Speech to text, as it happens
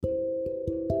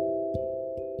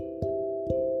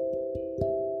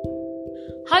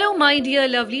Hello, my dear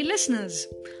lovely listeners.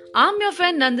 I'm your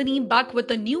friend Nandini back with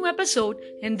a new episode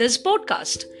in this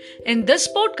podcast. In this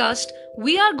podcast,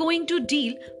 we are going to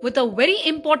deal with a very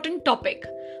important topic.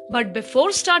 But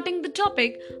before starting the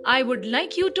topic, I would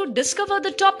like you to discover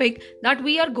the topic that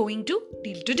we are going to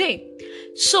deal today.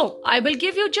 So, I will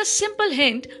give you just simple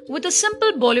hint with a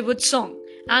simple Bollywood song.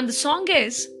 And the song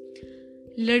is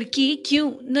लड़की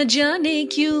क्यों न जाने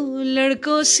क्यों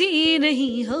लड़कों सी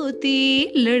नहीं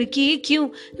होती लड़की क्यों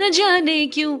न जाने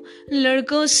क्यों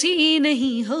लड़कों सी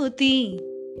नहीं होती.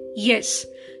 Yes,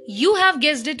 you have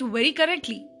guessed it very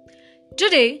correctly.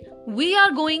 Today we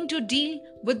are going to deal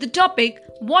with the topic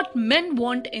what men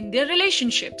want in their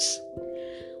relationships.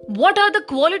 What are the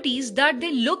qualities that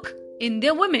they look in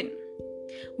their women?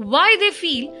 Why they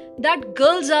feel that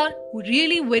girls are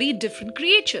really very different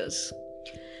creatures?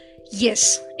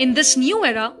 Yes, in this new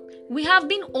era, we have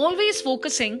been always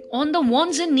focusing on the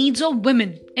wants and needs of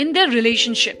women in their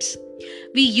relationships.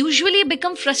 We usually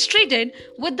become frustrated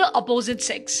with the opposite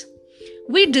sex.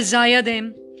 We desire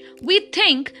them. We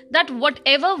think that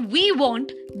whatever we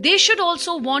want, they should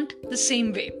also want the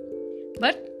same way.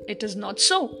 But it is not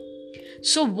so.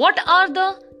 So what are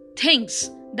the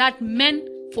things that men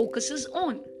focuses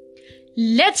on?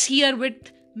 Let's hear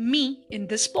with me in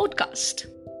this podcast.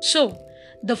 So,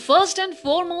 the first and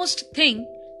foremost thing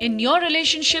in your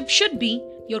relationship should be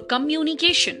your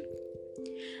communication.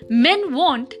 Men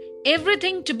want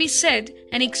everything to be said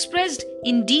and expressed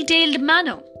in detailed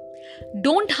manner.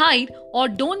 Don't hide or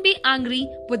don't be angry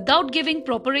without giving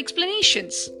proper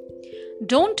explanations.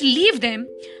 Don't leave them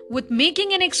with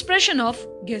making an expression of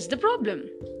guess the problem.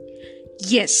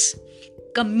 Yes,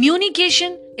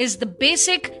 communication is the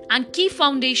basic and key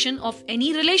foundation of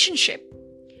any relationship.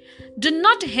 Do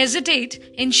not hesitate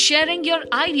in sharing your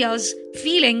ideas,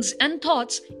 feelings, and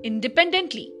thoughts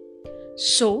independently.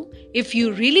 So, if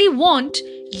you really want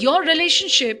your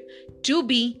relationship to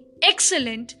be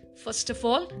excellent, first of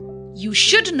all, you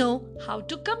should know how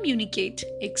to communicate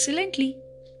excellently.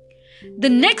 The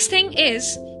next thing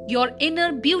is your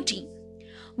inner beauty.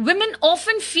 Women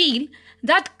often feel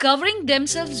that covering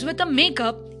themselves with a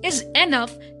makeup is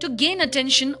enough to gain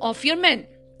attention of your men.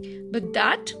 But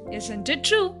that isn't it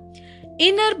true.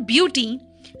 Inner beauty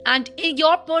and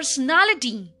your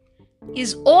personality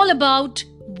is all about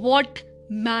what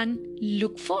men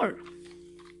look for.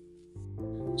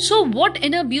 So what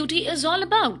inner beauty is all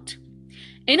about?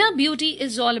 Inner beauty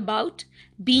is all about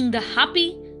being the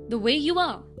happy the way you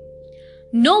are.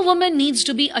 No woman needs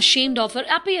to be ashamed of her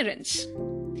appearance.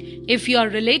 If you are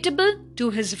relatable to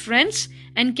his friends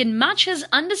and can match his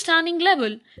understanding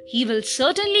level, he will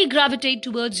certainly gravitate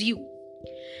towards you.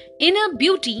 Inner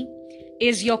beauty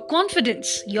is your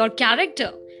confidence, your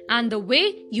character, and the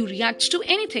way you react to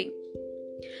anything.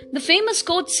 The famous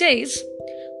quote says,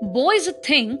 "Boys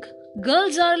think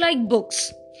girls are like books.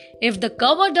 If the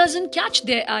cover doesn't catch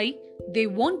their eye, they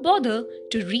won't bother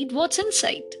to read what's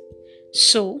inside."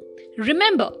 So,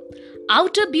 remember,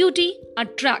 outer beauty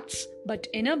attracts, but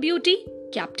inner beauty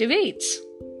captivates.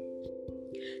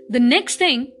 The next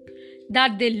thing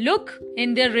that they look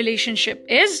in their relationship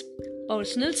is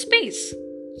personal space.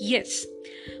 Yes,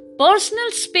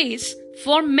 personal space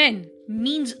for men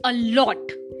means a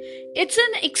lot. It's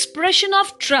an expression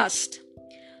of trust.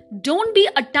 Don't be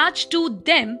attached to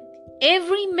them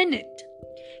every minute.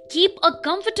 Keep a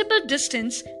comfortable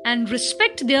distance and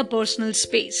respect their personal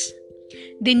space.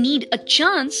 They need a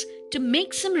chance to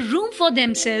make some room for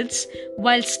themselves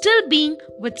while still being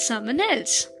with someone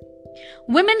else.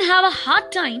 Women have a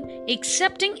hard time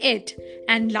accepting it,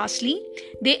 and lastly,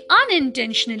 they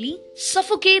unintentionally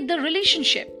suffocate the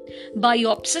relationship by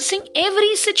obsessing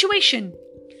every situation.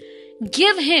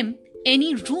 Give him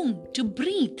any room to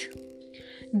breathe.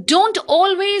 Don't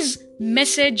always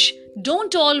message,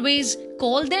 don't always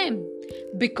call them,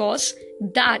 because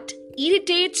that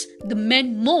irritates the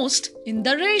men most in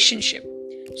the relationship.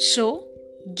 So,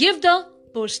 give the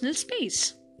personal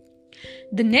space.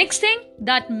 The next thing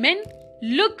that men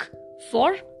look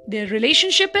for their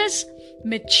relationship is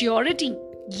maturity.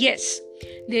 Yes,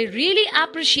 they really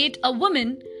appreciate a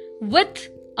woman with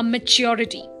a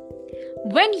maturity.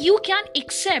 When you can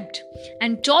accept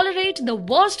and tolerate the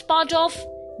worst part of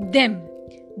them,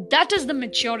 that is the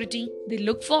maturity they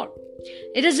look for.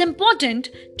 It is important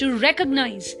to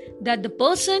recognize that the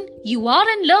person you are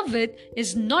in love with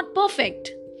is not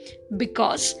perfect,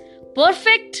 because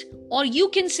perfect, or you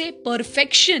can say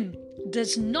perfection,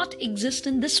 does not exist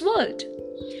in this world.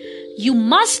 You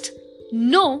must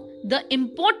know the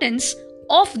importance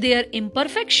of their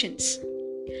imperfections.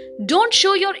 Don't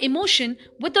show your emotion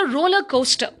with a roller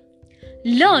coaster.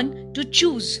 Learn to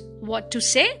choose what to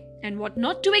say and what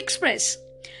not to express,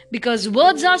 because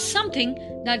words are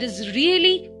something that is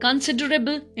really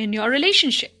considerable in your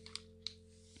relationship.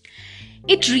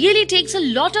 It really takes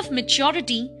a lot of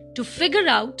maturity to figure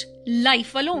out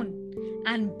life alone,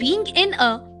 and being in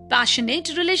a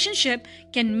passionate relationship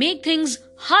can make things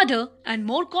harder and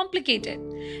more complicated.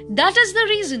 That is the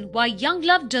reason why young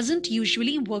love doesn't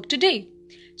usually work today.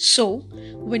 So,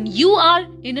 when you are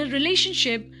in a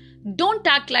relationship, don't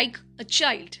act like a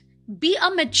child. Be a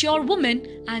mature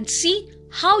woman and see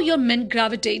how your men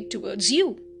gravitate towards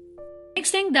you.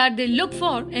 Next thing that they look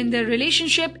for in their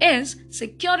relationship is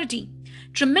security.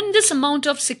 Tremendous amount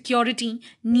of security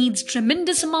needs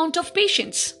tremendous amount of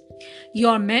patience.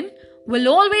 Your man will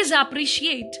always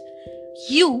appreciate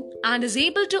you and is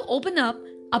able to open up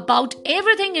about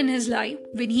everything in his life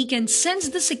when he can sense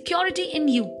the security in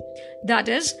you. That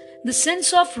is the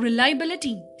sense of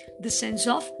reliability, the sense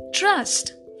of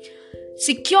trust.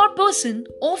 Secure person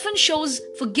often shows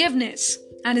forgiveness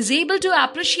and is able to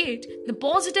appreciate the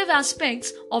positive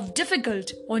aspects of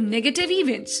difficult or negative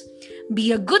events.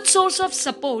 Be a good source of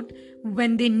support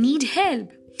when they need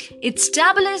help. It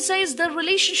stabilizes the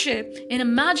relationship in a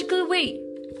magical way.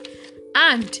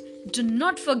 And do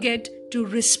not forget to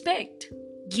respect.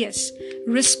 Yes,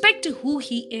 respect who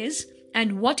he is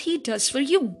and what he does for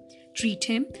you. Treat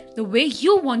him the way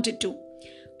you wanted to.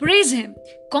 Praise him,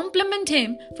 compliment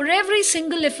him for every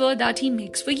single effort that he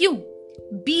makes for you.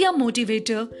 Be a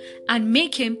motivator and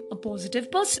make him a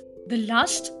positive person. The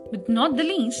last but not the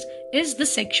least is the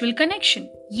sexual connection.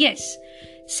 Yes,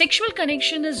 sexual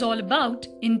connection is all about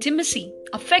intimacy,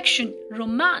 affection,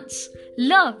 romance,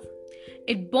 love.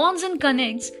 It bonds and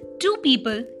connects two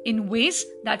people in ways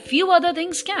that few other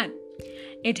things can.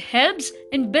 It helps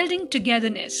in building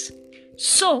togetherness.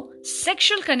 So,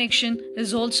 sexual connection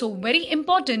is also very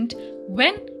important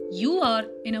when you are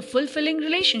in a fulfilling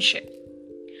relationship.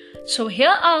 So,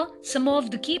 here are some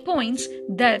of the key points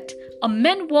that a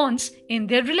man wants in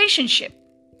their relationship.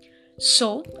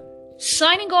 So,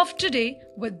 signing off today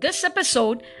with this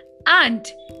episode and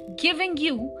giving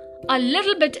you a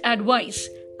little bit advice.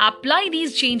 Apply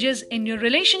these changes in your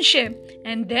relationship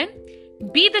and then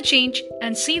be the change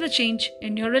and see the change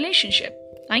in your relationship.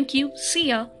 Thank you. See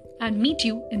ya and meet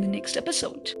you in the next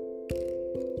episode.